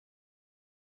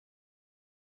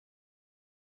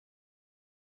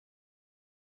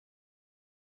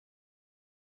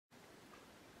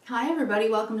Hi everybody,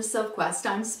 welcome to Sophquest.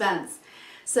 I'm Spence.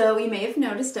 So you may have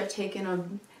noticed I've taken a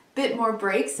bit more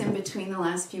breaks in between the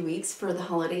last few weeks for the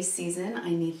holiday season.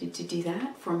 I needed to do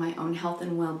that for my own health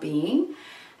and well-being.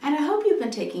 And I hope you've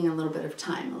been taking a little bit of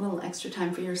time, a little extra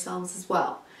time for yourselves as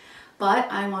well. But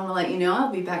I want to let you know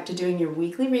I'll be back to doing your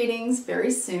weekly readings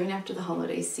very soon after the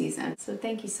holiday season. So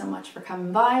thank you so much for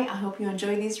coming by. I hope you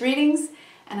enjoy these readings.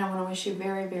 And I want to wish you a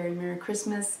very, very Merry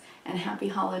Christmas and Happy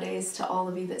Holidays to all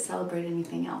of you that celebrate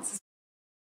anything else.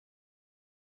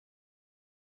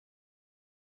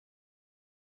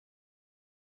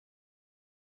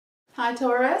 Hi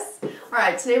Taurus.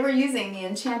 Alright, today we're using the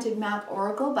Enchanted Map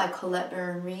Oracle by Colette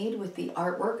Baron Reed with the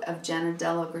artwork of Jenna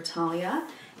Della Gratalia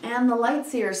and the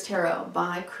Lightseers Tarot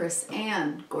by Chris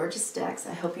Ann. Gorgeous decks.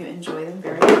 I hope you enjoy them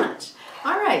very much.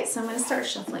 Alright, so I'm going to start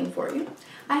shuffling for you.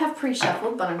 I have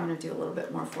pre-shuffled, but I'm going to do a little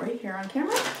bit more for you here on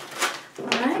camera.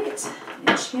 Alright,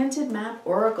 Enchanted Map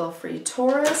Oracle for you,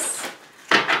 Taurus.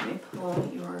 Let me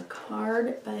pull your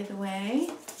card, by the way.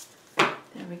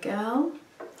 There we go.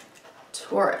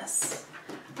 Taurus.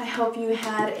 I hope you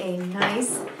had a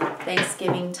nice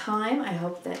Thanksgiving time. I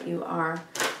hope that you are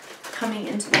coming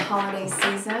into the holiday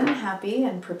season happy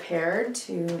and prepared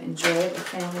to enjoy it with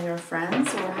family or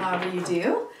friends or however you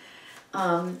do.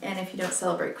 And if you don't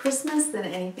celebrate Christmas, then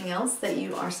anything else that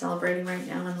you are celebrating right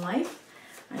now in life,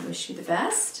 I wish you the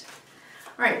best.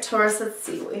 All right, Taurus, let's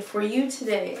see. For you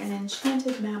today, an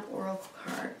Enchanted Map Oracle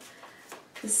card.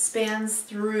 This spans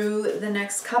through the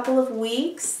next couple of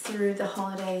weeks through the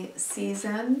holiday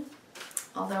season,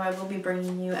 although I will be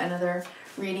bringing you another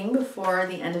reading before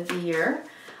the end of the year.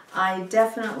 I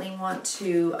definitely want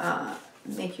to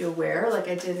make you aware, like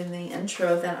I did in the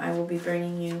intro, that I will be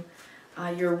bringing you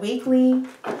your weekly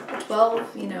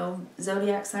 12,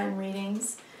 zodiac sign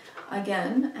readings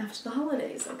again after the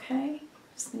holidays, okay?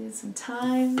 Just needed some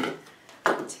time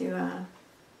to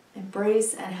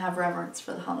embrace and have reverence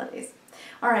for the holidays.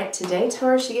 All right, today,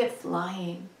 Taurus, you get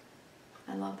flying.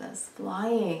 I love this.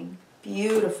 Flying.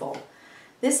 Beautiful.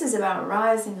 This is about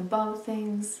rising above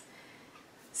things,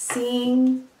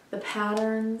 seeing the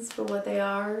patterns for what they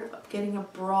are, getting a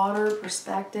broader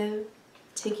perspective,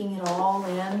 taking it all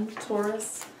in,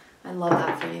 Taurus. I love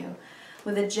that for you.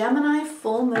 With a Gemini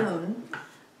full moon,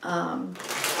 that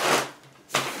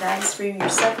is for your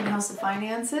second house of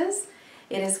finances.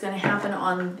 It is going to happen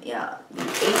on the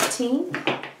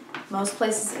 18th. Most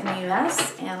places in the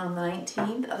US, and on the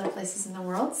 19th, other places in the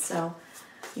world. So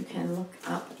you can look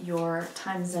up your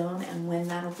time zone and when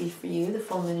that'll be for you, the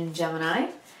full moon in Gemini.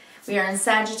 We are in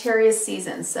Sagittarius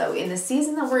season. So in the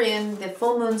season that we're in, the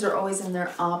full moons are always in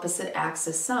their opposite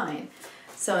axis sign.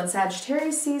 So in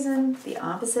Sagittarius season, the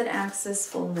opposite axis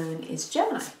full moon is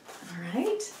Gemini. All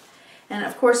right? And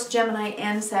of course, Gemini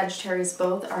and Sagittarius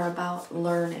both are about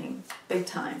learning, big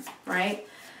time, right?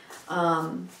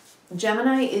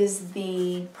 Gemini is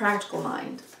the practical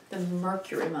mind, the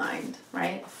Mercury mind,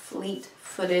 right?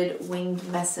 Fleet-footed winged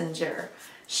messenger,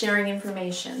 sharing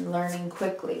information, learning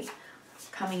quickly,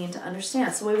 coming in to understand.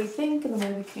 It's the way we think and the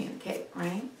way we communicate,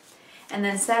 right? And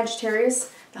then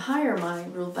Sagittarius, the higher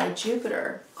mind, ruled by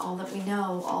Jupiter, all that we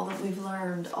know, all that we've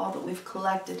learned, all that we've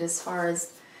collected as far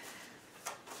as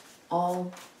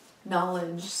all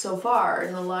knowledge so far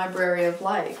in the library of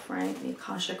life, right? The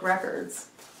Akashic records.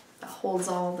 That holds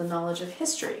all the knowledge of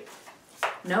history,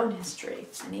 known history,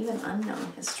 and even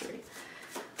unknown history.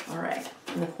 All right,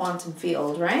 in the quantum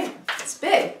field, right? It's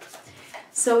big.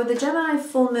 So with the Gemini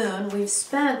full moon, we've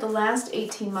spent the last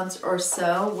 18 months or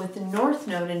so with the North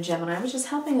Node in Gemini, which is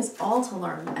helping us all to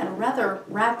learn at a rather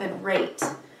rapid rate,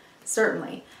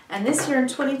 certainly. And this year in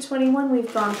 2021,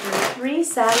 we've gone through 3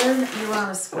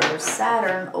 Saturn-Uranus squares.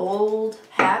 Saturn, old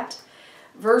hat,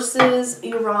 versus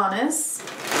Uranus,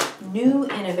 new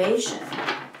innovation,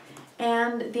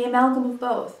 and the amalgam of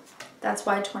both. That's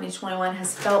why 2021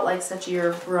 has felt like such a year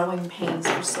of growing pains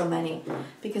for so many,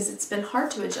 because it's been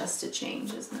hard to adjust to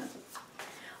change, isn't it?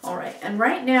 All right, and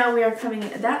right now we are coming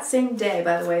in, that same day,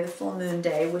 by the way, the full moon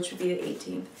day, which would be the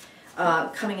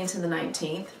 18th, coming into the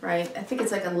 19th, right? I think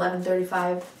it's like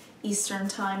 11:35 Eastern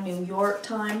time, New York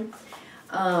time.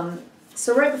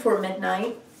 So right before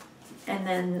midnight, and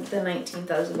then the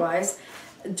 19th otherwise.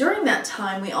 During that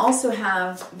time, we also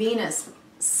have Venus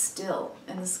still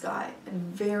in the sky and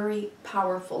very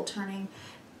powerful, turning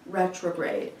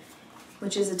retrograde,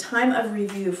 which is a time of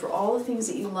review for all the things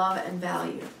that you love and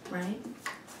value, right?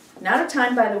 Not a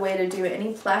time, by the way, to do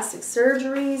any plastic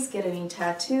surgeries, get any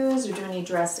tattoos, or do any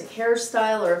drastic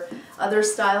hairstyle or other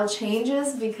style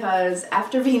changes, because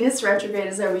after Venus retrograde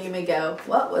is over, you may go,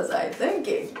 what was I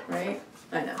thinking, right?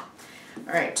 I know.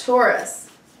 All right, Taurus.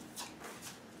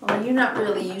 Well, you're not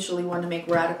really usually one to make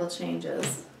radical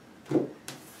changes.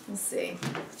 Let's see.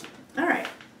 All right.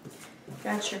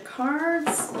 Got your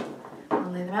cards. I'll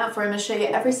lay them out for you. I'm going to show you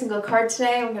every single card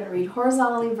today. We're going to read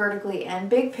horizontally, vertically, and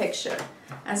big picture,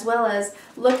 as well as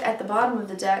look at the bottom of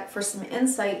the deck for some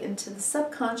insight into the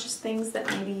subconscious things that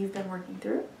maybe you've been working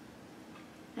through.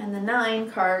 And the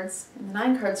 9 cards in the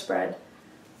 9-card spread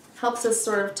helps us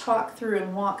sort of talk through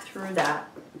and walk through that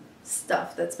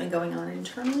stuff that's been going on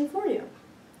internally for you.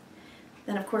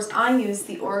 Then, of course, I use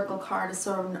the Oracle card as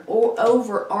sort of an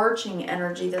overarching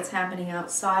energy that's happening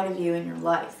outside of you in your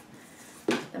life.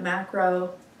 The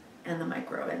macro and the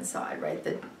micro inside, right?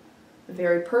 The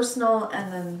very personal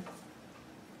and then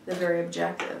the very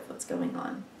objective, what's going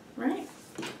on, right?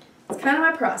 It's kind of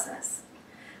my process.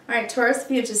 All right, Taurus,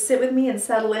 if you just sit with me and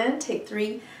settle in, take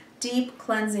 3 deep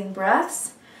cleansing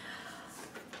breaths.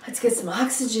 Let's get some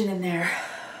oxygen in there.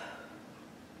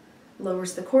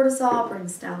 Lowers the cortisol,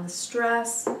 brings down the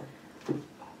stress,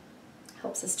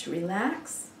 helps us to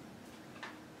relax.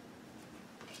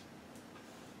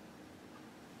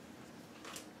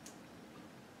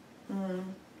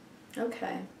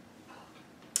 Okay.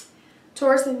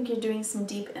 Taurus, I think you're doing some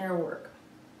deep inner work.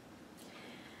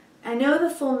 I know the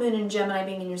full moon in Gemini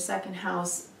being in your 2nd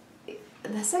house, the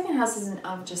 2nd house isn't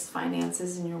of just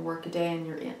finances and your work a day and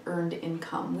your earned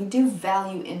income. We do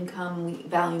value income, we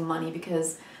value money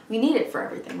because we need it for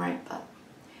everything, right? But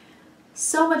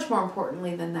so much more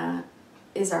importantly than that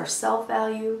is our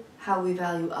self-value, how we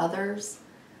value others,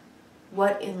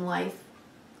 what in life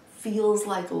feels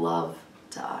like love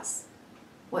to us,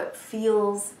 what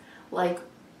feels like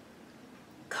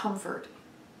comfort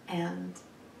and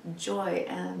joy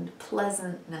and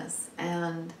pleasantness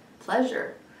and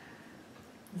pleasure.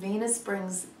 Venus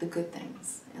brings the good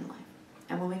things in life.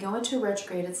 And when we go into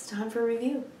retrograde, it's time for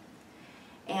review.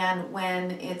 And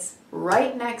when it's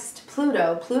right next to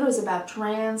Pluto, Pluto's about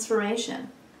transformation.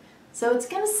 So it's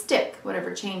going to stick,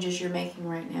 whatever changes you're making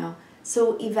right now.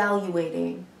 So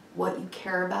evaluating what you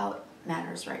care about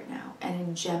matters right now. And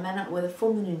in Gemini, with a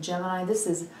full moon in Gemini, this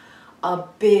is a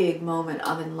big moment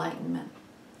of enlightenment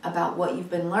about what you've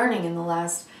been learning in the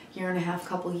last 1.5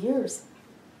 couple years.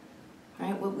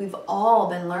 Right? What we've all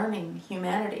been learning,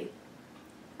 humanity,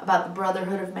 about the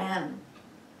brotherhood of man,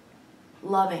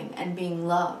 loving and being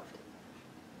loved,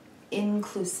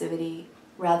 inclusivity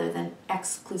rather than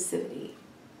exclusivity,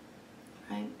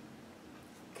 right?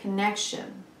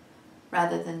 Connection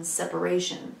rather than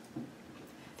separation.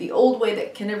 The old way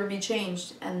that can never be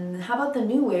changed. And how about the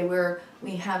new way, where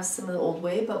we have some of the old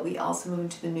way, but we also move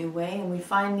into the new way and we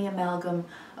find the amalgam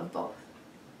of both.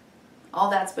 All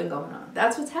that's been going on.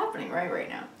 That's what's happening right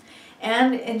now.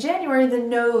 And in January, the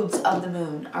nodes of the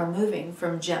moon are moving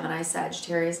from Gemini,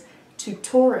 Sagittarius to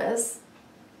Taurus,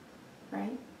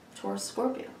 right? Taurus,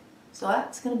 Scorpio. So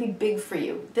that's going to be big for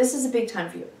you. This is a big time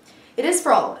for you. It is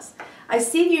for all of us. I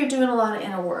see that you're doing a lot of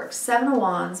inner work. 7 of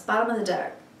Wands, bottom of the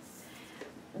deck.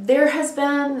 There has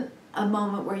been a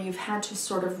moment where you've had to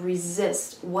sort of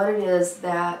resist what it is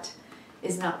that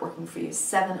is not working for you.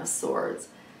 7 of Swords.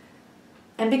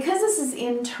 And because this is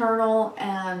internal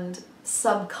and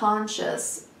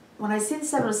subconscious, when I see the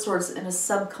 7 of Swords in a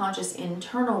subconscious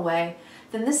internal way,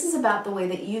 then this is about the way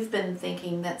that you've been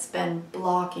thinking that's been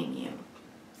blocking you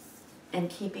and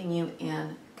keeping you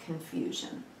in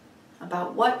confusion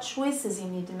about what choices you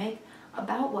need to make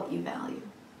about what you value.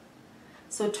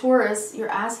 So Taurus, you're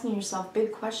asking yourself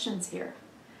big questions here.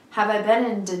 Have I been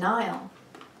in denial?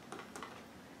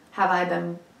 Have I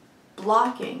been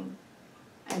blocking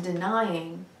and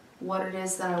denying what it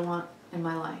is that I want in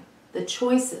my life? The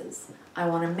choices I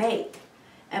want to make.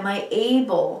 Am I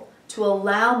able to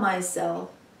allow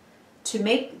myself to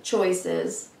make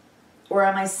choices, or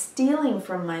am I stealing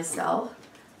from myself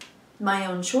my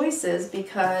own choices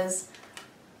because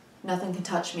nothing can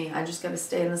touch me? I just got to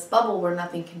stay in this bubble where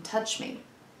nothing can touch me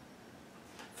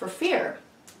for fear.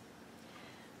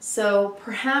 So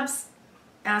perhaps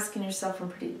asking yourself some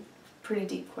pretty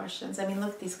deep questions. I mean,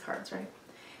 look at these cards, right?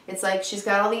 It's like she's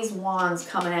got all these wands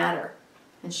coming at her.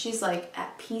 And she's like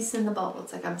at peace in the bubble.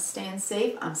 It's like, I'm staying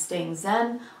safe. I'm staying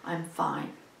zen. I'm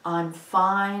fine. I'm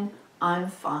fine. I'm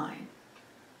fine.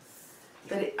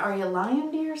 But are you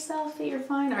lying to yourself that you're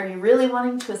fine? Are you really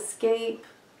wanting to escape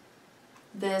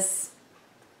this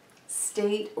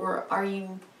state? Or are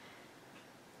you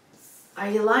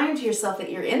lying to yourself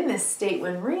that you're in this state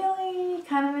when really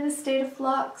kind of in a state of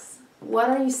flux? What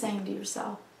are you saying to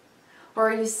yourself?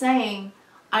 Or are you saying,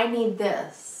 I need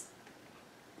this.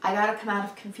 I got to come out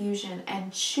of confusion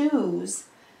and choose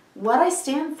what I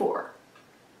stand for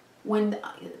when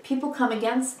people come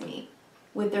against me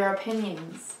with their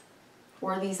opinions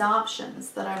or these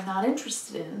options that I'm not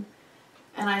interested in,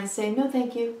 and I say, no,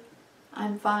 thank you.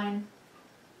 I'm fine.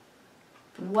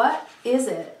 What is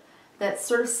it that's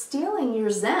sort of stealing your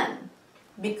zen?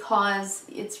 Because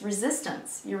it's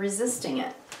resistance. You're resisting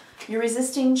it. You're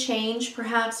resisting change,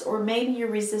 perhaps, or maybe you're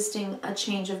resisting a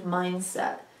change of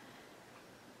mindset.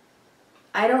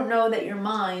 I don't know that your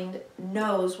mind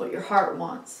knows what your heart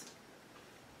wants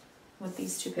with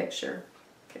these two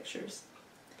pictures.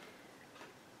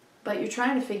 But you're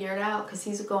trying to figure it out because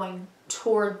he's going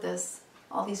toward this,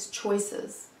 all these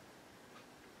choices.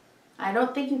 I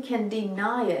don't think you can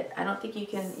deny it. I don't think you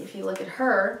can, if you look at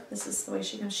her, this is the way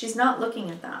she comes. She's not looking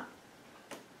at that.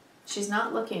 She's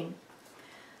not looking.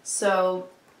 So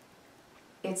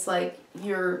it's like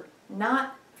you're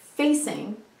not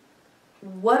facing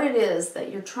what it is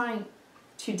that you're trying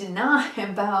to deny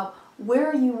about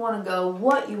where you want to go,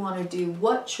 what you want to do,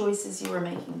 what choices you are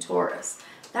making, Taurus.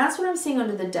 That's what I'm seeing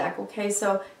under the deck, okay?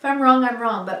 So if I'm wrong, I'm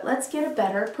wrong, but let's get a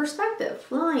better perspective,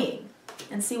 flying,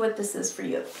 and see what this is for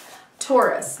you.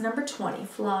 Taurus, number 20,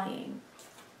 flying.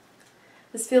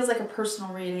 This feels like a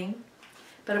personal reading,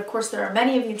 but of course there are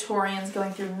many of you Taurians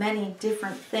going through many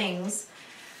different things.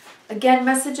 Again,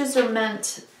 messages are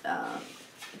meant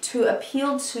to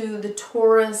appeal to the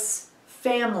Taurus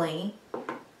family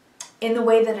in the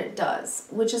way that it does,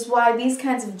 which is why these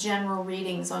kinds of general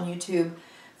readings on YouTube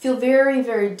feel very,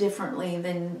 very differently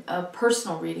than a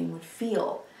personal reading would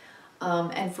feel.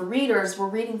 And for readers, we're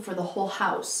reading for the whole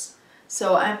house.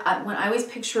 So when I always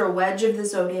picture a wedge of the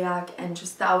zodiac and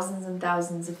just thousands and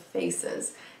thousands of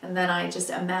faces, and then I just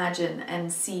imagine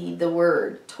and see the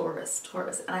word Taurus,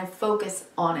 Taurus, and I focus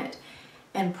on it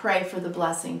and pray for the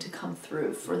blessing to come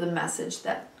through, for the message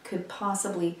that could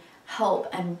possibly help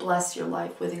and bless your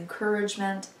life with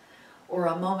encouragement or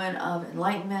a moment of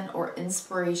enlightenment or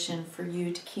inspiration for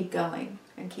you to keep going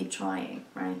and keep trying,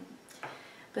 right?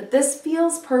 But this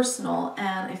feels personal,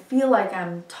 and I feel like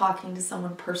I'm talking to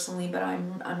someone personally, but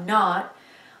I'm not.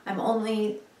 I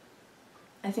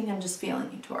think I'm just feeling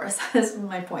you, Taurus. That's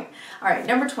my point. All right,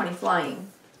 number 20, flying.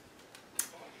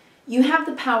 You have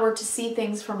the power to see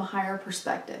things from a higher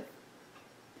perspective.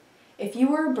 If you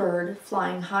were a bird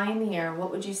flying high in the air,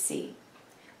 what would you see?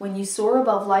 When you soar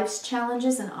above life's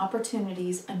challenges and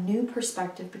opportunities, a new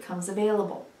perspective becomes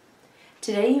available.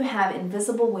 Today you have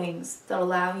invisible wings that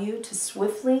allow you to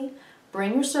swiftly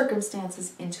bring your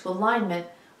circumstances into alignment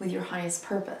with your highest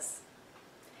purpose.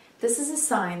 This is a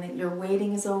sign that your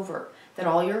waiting is over, that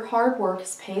all your hard work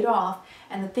has paid off,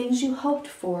 and the things you hoped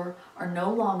for are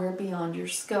no longer beyond your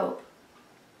scope.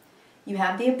 You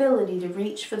have the ability to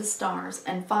reach for the stars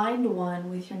and find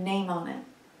one with your name on it.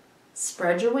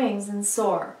 Spread your wings and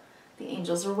soar. The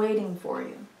angels are waiting for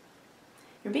you.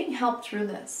 You're being helped through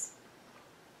this.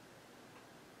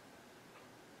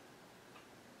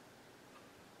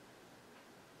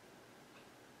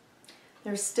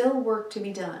 There's still work to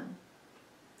be done,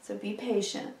 so be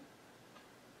patient.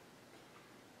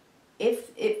 If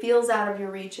it feels out of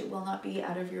your reach, it will not be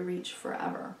out of your reach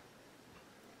forever.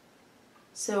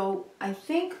 So I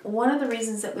think one of the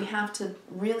reasons that we have to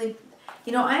really,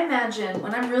 I imagine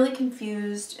when I'm really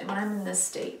confused and when I'm in this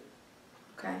state,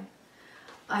 okay,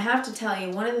 I have to tell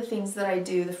you, one of the things that I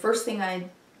do, the first thing I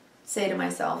say to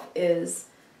myself is,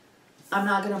 I'm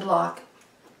not going to block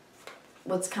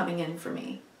what's coming in for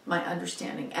me, my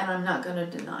understanding, and I'm not going to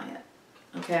deny it.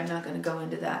 Okay, I'm not going to go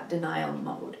into that denial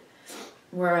mode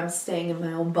where I'm staying in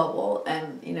my own bubble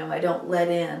and, I don't let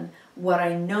in what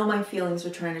I know my feelings are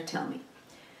trying to tell me.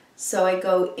 So I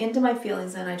go into my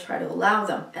feelings and I try to allow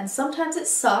them. And sometimes it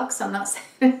sucks. I'm not saying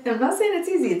it's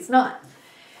easy. It's not.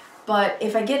 But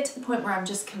if I get to the point where I'm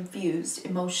just confused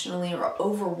emotionally or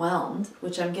overwhelmed,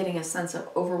 which I'm getting a sense of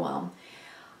overwhelm,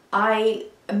 I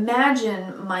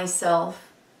imagine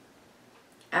myself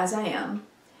as I am,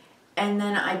 and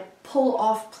then I pull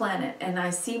off planet and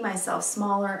I see myself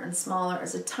smaller and smaller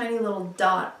as a tiny little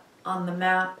dot on the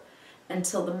map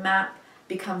until the map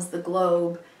becomes the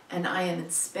globe and I am in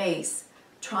space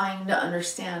trying to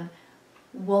understand,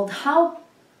 well, how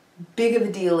big of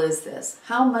a deal is this?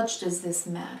 How much does this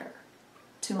matter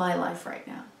to my life right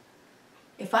now?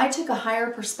 If I took a higher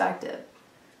perspective,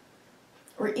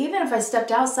 or even if I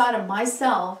stepped outside of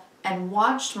myself and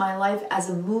watched my life as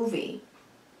a movie,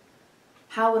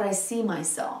 how would I see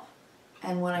myself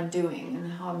and what I'm doing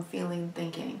and how I'm feeling,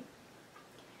 thinking?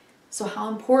 So how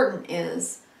important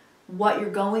is what you're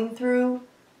going through?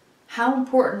 How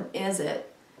important is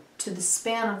it to the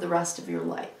span of the rest of your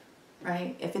life,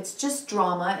 right? If it's just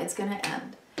drama, it's going to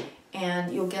end.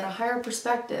 And you'll get a higher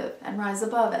perspective and rise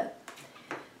above it.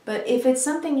 But if it's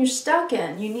something you're stuck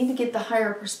in, you need to get the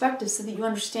higher perspective so that you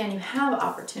understand you have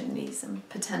opportunities and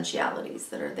potentialities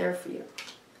that are there for you.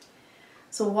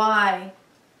 So why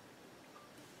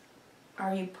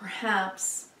are you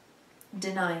perhaps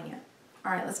denying it?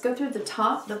 All right, let's go through the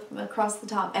top, across the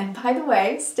top. And by the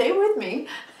way, stay with me.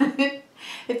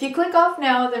 If you click off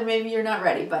now, then maybe you're not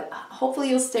ready, but hopefully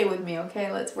you'll stay with me,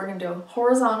 okay? We're going to do a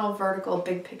horizontal, vertical,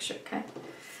 big picture, okay?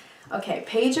 Okay,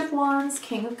 Page of Wands,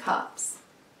 King of Cups,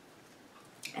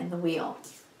 and the Wheel.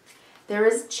 There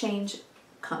is change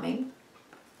coming,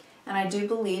 and I do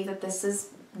believe that this is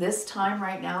this time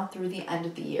right now through the end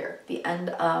of the year, the end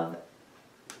of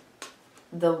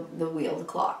the wheel, the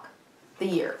clock, the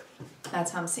year.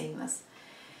 That's how I'm seeing this.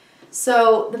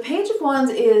 So the Page of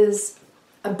Wands is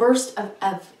a burst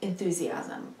of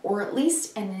enthusiasm, or at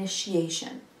least an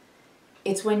initiation.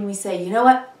 It's when we say, you know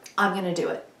what, I'm going to do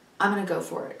it. I'm going to go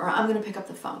for it, or I'm going to pick up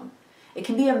the phone. It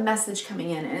can be a message coming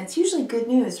in, and it's usually good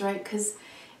news, right? Because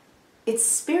it's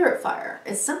spirit fire.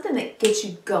 It's something that gets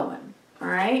you going, all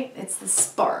right? It's the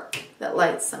spark that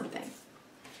lights something.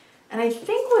 And I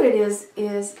think what it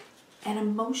is an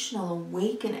emotional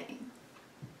awakening.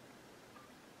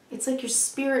 It's like your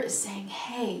spirit is saying,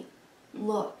 hey,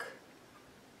 look,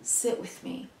 sit with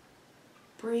me,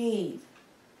 breathe,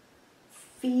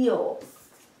 feel.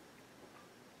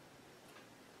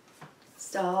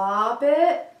 Stop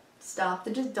it. Stop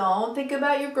don't think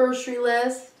about your grocery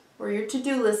list or your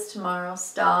to-do list tomorrow.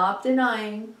 Stop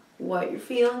denying what you're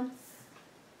feeling.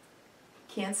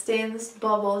 Can't stay in this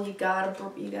bubble. You gotta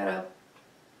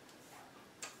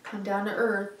come down to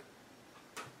earth.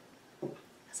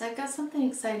 Because I've got something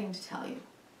exciting to tell you.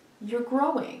 You're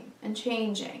growing and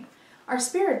changing. Our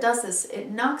spirit does this.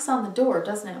 It knocks on the door,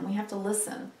 doesn't it? And we have to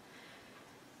listen.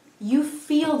 You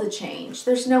feel the change.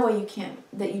 There's no way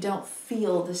that you don't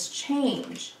feel this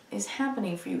change is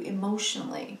happening for you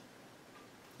emotionally.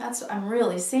 I'm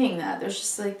really seeing that.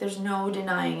 There's no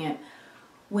denying it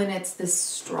when it's this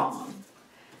strong.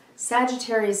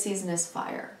 Sagittarius season is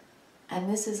fire. And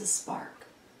this is a spark.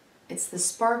 It's the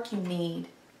spark you need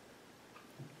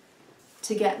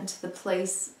to get into the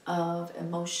place of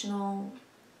emotional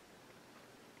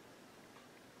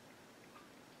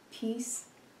peace,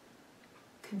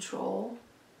 control,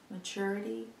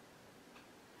 maturity,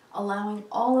 allowing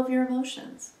all of your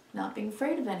emotions, not being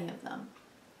afraid of any of them,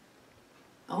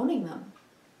 owning them,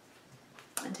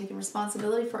 and taking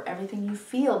responsibility for everything you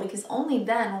feel, because only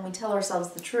then, when we tell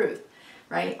ourselves the truth,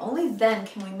 right, only then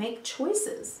can we make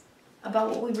choices about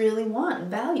what we really want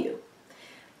and value.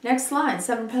 Next line,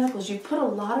 Seven of Pentacles. You put a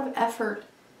lot of effort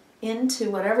into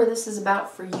whatever this is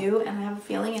about for you, and I have a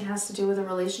feeling it has to do with a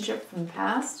relationship from the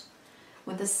past.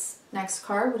 With this next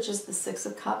card, which is the Six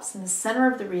of Cups in the center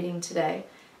of the reading today,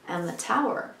 and the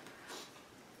Tower.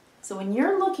 So when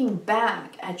you're looking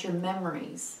back at your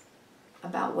memories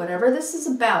about whatever this is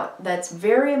about that's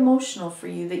very emotional for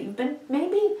you, that you've been,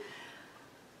 maybe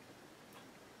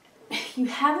you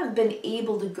haven't been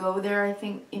able to go there, I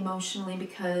think, emotionally,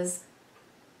 because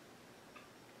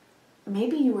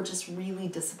maybe you were just really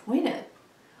disappointed,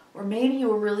 or maybe you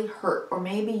were really hurt, or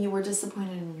maybe you were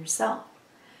disappointed in yourself.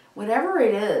 Whatever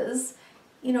it is,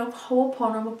 you know,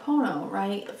 ho'oponopono,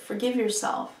 right? Forgive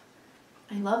yourself.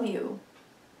 I love you.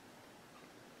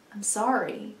 I'm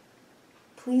sorry.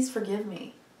 Please forgive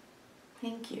me.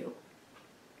 Thank you.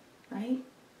 Right?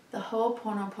 The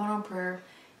ho'oponopono prayer,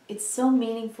 it's so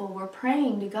meaningful. We're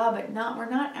praying to God, but we're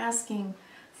not asking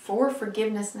for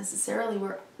forgiveness necessarily.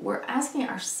 We're asking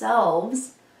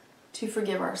ourselves to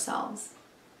forgive ourselves.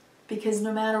 Because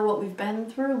no matter what we've been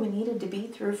through, we needed to be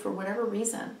through for whatever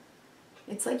reason.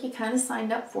 It's like you kind of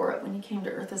signed up for it when you came to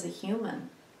Earth as a human.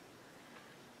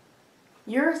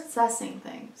 You're assessing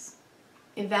things,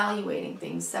 evaluating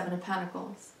things, Seven of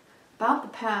Pentacles, about the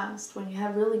past when you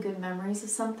had really good memories of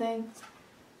something.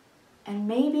 And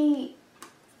maybe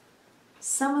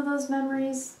some of those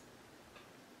memories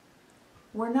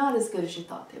were not as good as you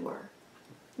thought they were.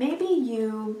 Maybe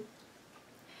you've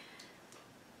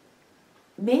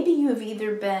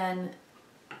either been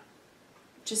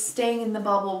just staying in the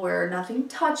bubble where nothing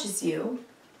touches you,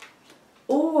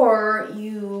 or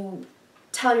you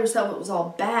tell yourself it was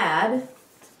all bad,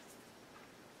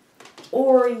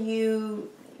 or you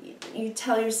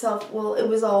tell yourself, well, it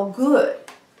was all good.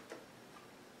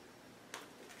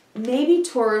 Maybe,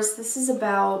 Taurus, this is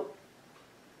about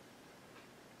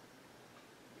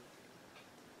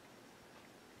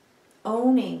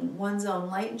owning one's own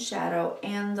light and shadow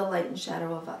and the light and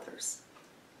shadow of others.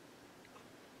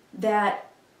 That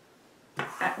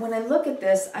when I look at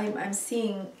this, I'm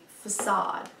seeing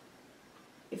facade.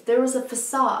 If there was a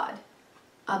facade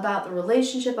about the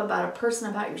relationship, about a person,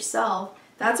 about yourself,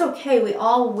 that's okay. We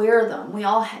all wear them. We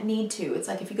all need to. It's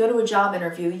like if you go to a job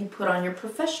interview, you put on your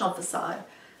professional facade.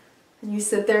 And you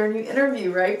sit there and you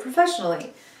interview, right,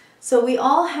 professionally. So we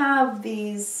all have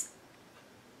these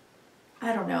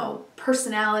I don't know,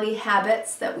 personality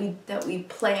habits that we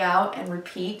play out and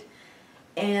repeat,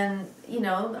 and, you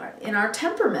know, in our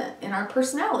temperament, in our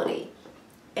personality.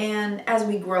 And as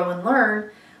we grow and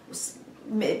learn,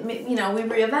 you know, we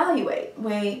reevaluate.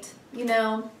 Wait, you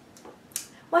know,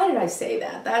 why did I say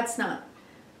that? That's not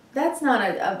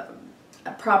a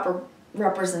proper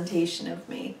representation of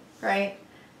me, right?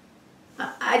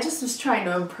 I just was trying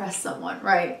to impress someone,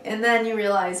 right? And then you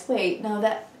realize, wait, no,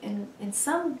 that in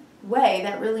some way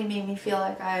that really made me feel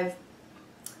like I've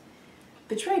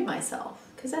betrayed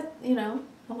myself, because that, you know,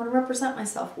 I want to represent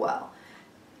myself well.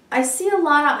 I see a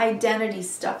lot of identity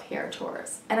stuff here,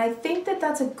 Taurus, and I think that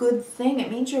that's a good thing. It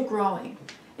means you're growing.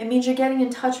 It means you're getting in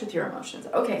touch with your emotions.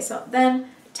 Okay, so then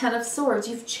Ten of Swords,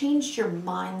 you've changed your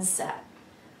mindset.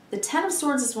 The Ten of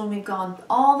Swords is when we've gone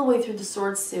all the way through the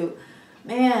sword suit.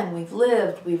 Man, we've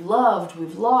lived, we've loved,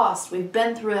 we've lost, we've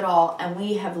been through it all, and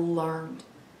we have learned.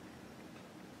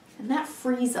 And that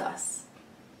frees us.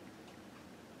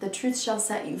 The truth shall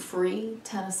set you free,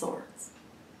 Ten of Swords.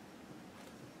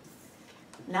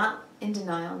 Not in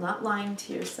denial, not lying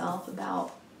to yourself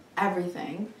about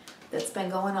everything that's been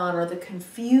going on, or the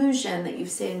confusion that you've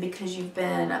seen because you've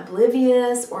been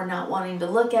oblivious or not wanting to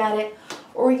look at it,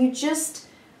 or you just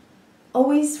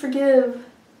always forgive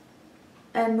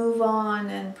and move on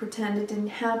and pretend it didn't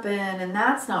happen, and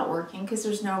that's not working because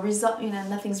there's no result, you know,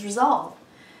 nothing's resolved.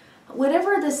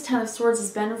 Whatever this Ten of Swords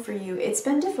has been for you, it's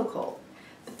been difficult.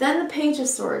 But then the Page of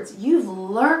Swords, you've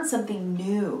learned something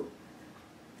new.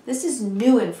 This is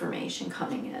new information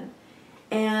coming in.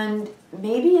 And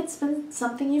maybe it's been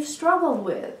something you've struggled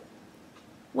with.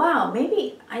 Wow,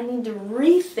 maybe I need to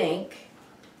rethink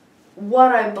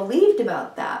what I believed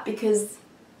about that, because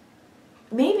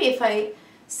maybe if I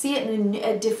see it in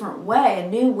a different way, a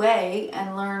new way,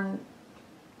 and learn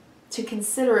to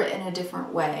consider it in a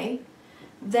different way,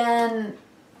 then,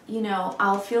 you know,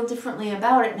 I'll feel differently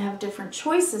about it and have different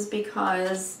choices,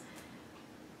 because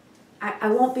I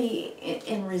won't be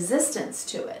in resistance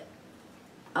to it.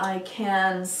 I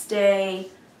can stay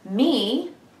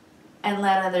me and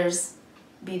let others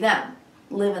be them.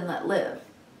 Live and let live.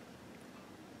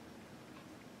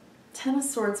 Ten of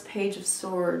Swords, Page of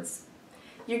Swords.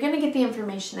 You're going to get the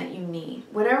information that you need.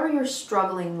 Whatever you're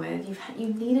struggling with,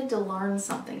 you needed to learn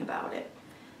something about it.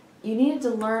 You needed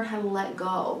to learn how to let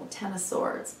go, Ten of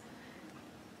Swords.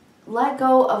 Let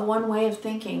go of one way of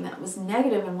thinking that was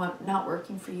negative and not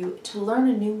working for you, to learn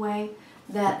a new way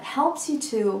that helps you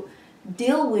to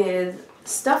deal with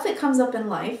stuff that comes up in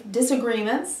life,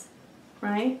 disagreements,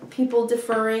 right? People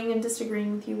differing and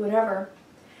disagreeing with you, whatever,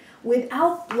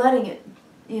 without letting it,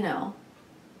 you know,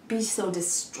 be so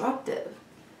destructive,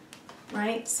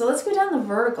 right? So let's go down the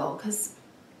vertical, because,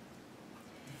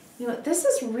 you know, this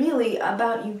is really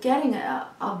about you getting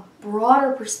a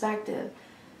broader perspective,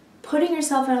 putting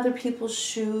yourself in other people's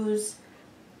shoes,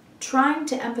 trying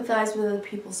to empathize with other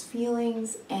people's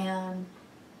feelings, and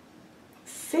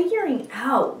figuring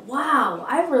out, wow,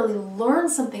 I've really learned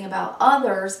something about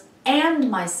others and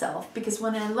myself. Because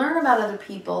when I learn about other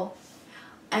people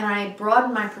and I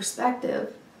broaden my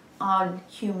perspective on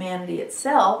humanity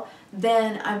itself,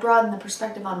 then I broaden the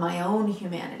perspective on my own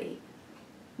humanity.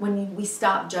 When we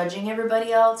stop judging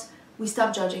everybody else, we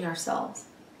stop judging ourselves.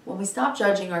 When we stop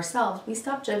judging ourselves, we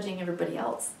stop judging everybody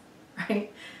else,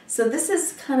 right? So this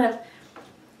is kind of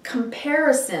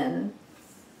comparison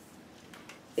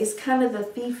is kind of the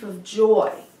thief of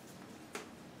joy.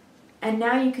 And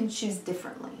now you can choose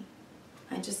differently.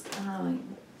 I don't know,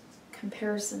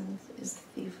 comparison is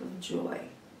the thief of joy.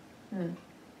 All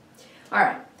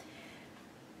right.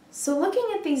 So looking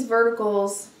at these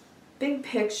verticals, big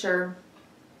picture,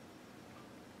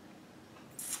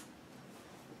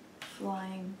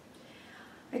 flying.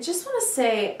 I just want to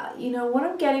say, you know, what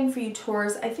I'm getting for you,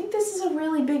 Taurus, I think this is a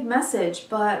really big message,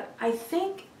 but I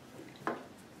think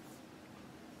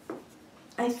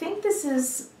this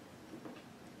is,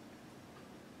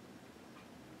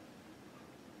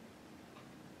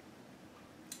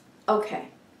 okay.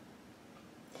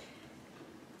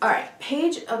 All right,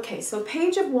 so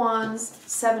Page of Wands,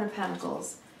 Seven of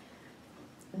Pentacles.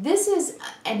 This is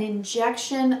an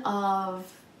injection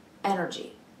of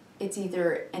energy. It's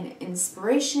either an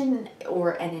inspiration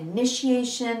or an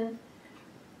initiation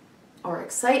or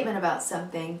excitement about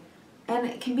something, and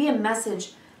it can be a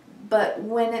message, but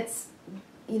when it's,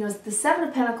 you know, the Seven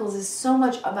of Pentacles is so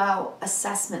much about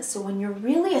assessment. So when you're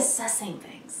really assessing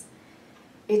things,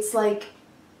 it's like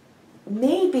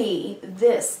maybe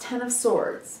this Ten of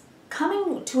Swords,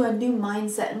 coming to a new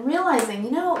mindset and realizing,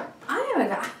 you know,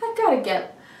 I gotta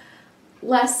get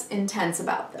less intense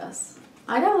about this.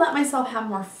 I gotta let myself have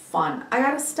more fun. I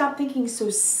gotta stop thinking so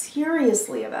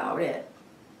seriously about it.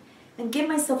 and give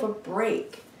myself a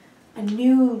break, a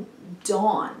new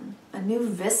dawn, a new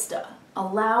vista.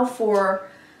 Allow for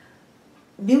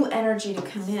new energy to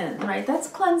come in, right? That's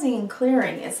cleansing and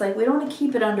clearing. It's like we don't want to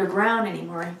keep it underground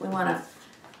anymore. We want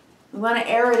to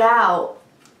air it out.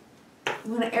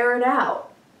 We want to air it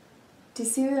out. Do you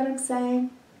see what I'm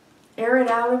saying? Air it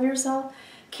out of yourself.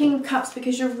 King of Cups,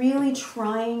 because you're really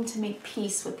trying to make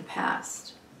peace with the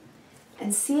past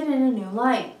and see it in a new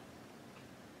light,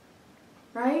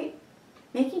 right?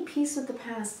 Making peace with the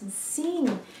past and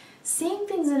seeing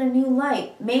things in a new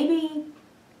light. Maybe,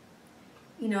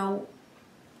 you know,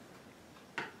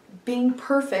 being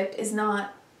perfect is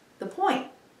not the point.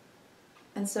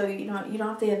 And so you don't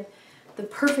have to have the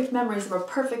perfect memories of a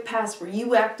perfect past where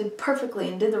you acted perfectly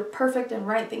and did the perfect and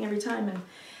right thing every time. And,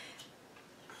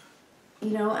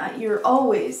 you know, you're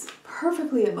always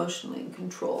perfectly emotionally in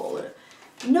control.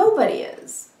 Nobody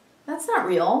is. That's not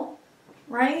real,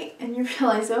 right? And you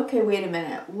realize, okay, wait a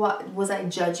minute. What was I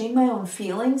judging my own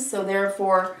feelings? So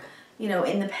therefore, you know,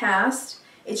 in the past,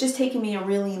 it's just taken me a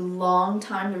really long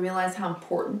time to realize how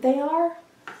important they are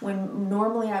when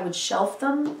normally I would shelf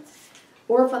them,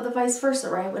 or if the vice versa,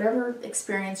 right? Whatever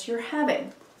experience you're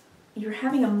having a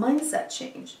mindset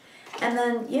change. And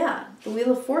then, yeah, the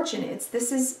Wheel of Fortune,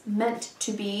 this is meant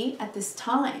to be at this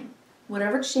time.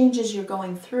 Whatever changes you're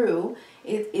going through,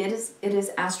 it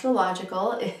is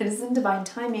astrological, it is in divine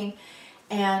timing,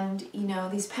 and, you know,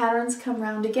 these patterns come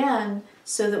around again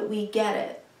so that we get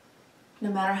it. No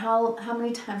matter how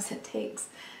many times it takes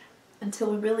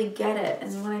until we really get it.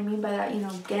 And what I mean by that, you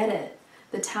know, get it.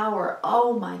 The Tower,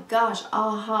 oh my gosh,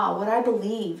 aha, what I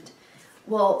believed.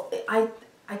 Well, I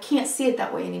can't see it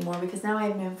that way anymore because now I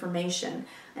have new information.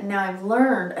 And now I've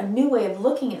learned a new way of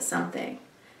looking at something.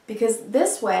 Because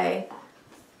this way,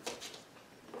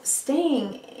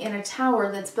 staying in a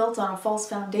tower that's built on a false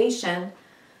foundation,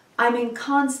 I'm in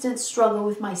constant struggle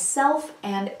with myself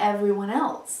and everyone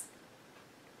else.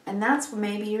 And that's what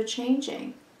maybe you're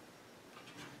changing.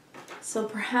 So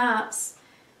perhaps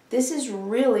this is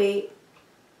really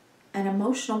an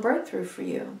emotional breakthrough for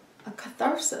you, a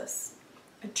catharsis,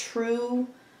 a true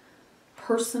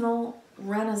personal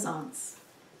renaissance.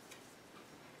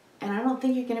 And I don't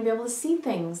think you're going to be able to see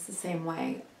things the same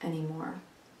way anymore.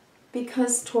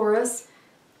 Because, Taurus,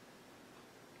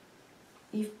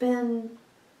 you've been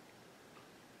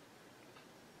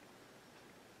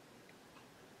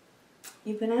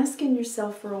asking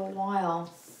yourself for a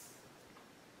while,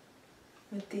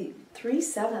 with the 3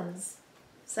 7s,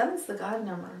 7's the God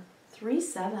number, 3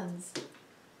 7s,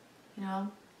 you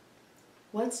know,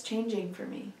 what's changing for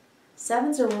me?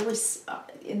 7s are when we,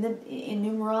 in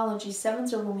numerology,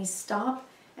 7s are when we stop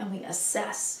and we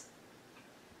assess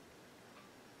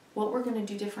what we're going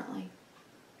to do differently.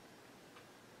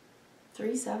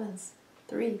 3 7s,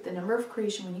 3, the number of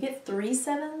creation. When you get 3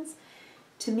 7s,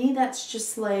 to me that's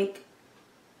just like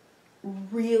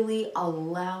really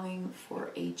allowing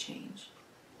for a change.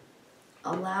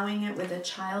 Allowing it with a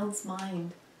child's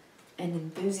mind and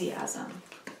enthusiasm.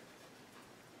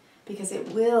 Because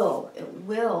it will,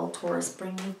 Taurus,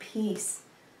 bring you peace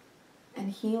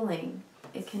and healing.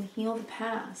 It can heal the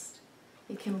past.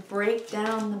 It can break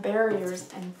down the barriers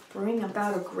and bring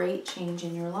about a great change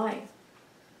in your life.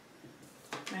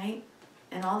 Right?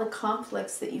 And all the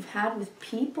conflicts that you've had with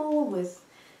people, with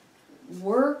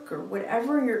work, or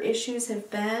whatever your issues have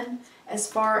been, as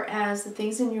far as the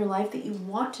things in your life that you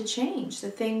want to change, the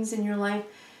things in your life,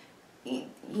 you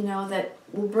know, that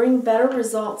will bring better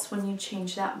results when you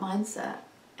change that mindset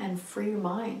and free your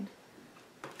mind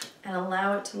and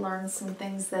allow it to learn some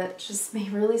things that just may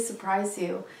really surprise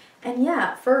you. And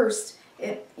yeah, at first,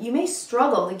 you may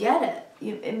struggle to get it.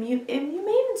 You may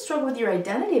even struggle with your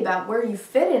identity about where you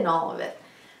fit in all of it.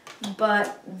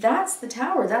 But that's the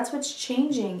Tower. That's what's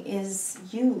changing, is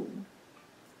you.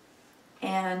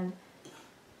 And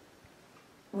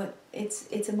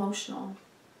it's emotional.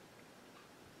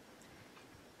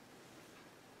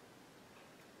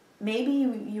 Maybe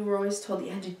you were always told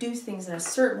you had to do things in a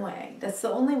certain way. That's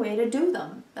the only way to do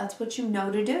them. That's what you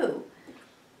know to do.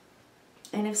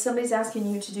 And if somebody's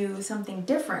asking you to do something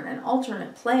different, an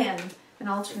alternate plan, an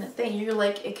alternate thing, you're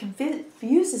like, it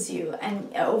confuses you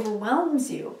and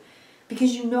overwhelms you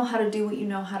because you know how to do what you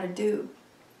know how to do.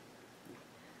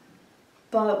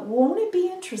 But won't it be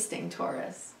interesting,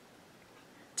 Taurus,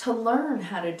 to learn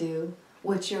how to do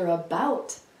what you're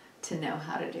about to know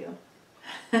how to do?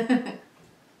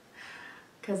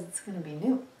 Because it's going to be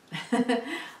new.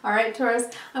 All right, Taurus,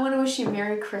 I want to wish you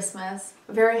Merry Christmas,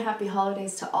 very happy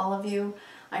holidays to all of you.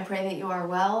 I pray that you are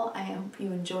well. I hope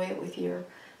you enjoy it with your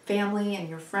family and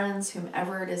your friends,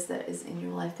 whomever it is that is in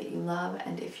your life that you love.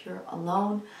 And if you're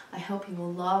alone, I hope you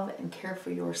will love and care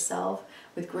for yourself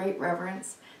with great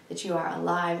reverence, that you are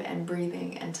alive and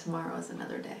breathing, and tomorrow is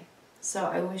another day. So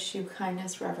I wish you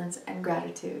kindness, reverence, and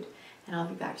gratitude, and I'll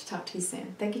be back to talk to you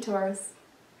soon. Thank you, Taurus.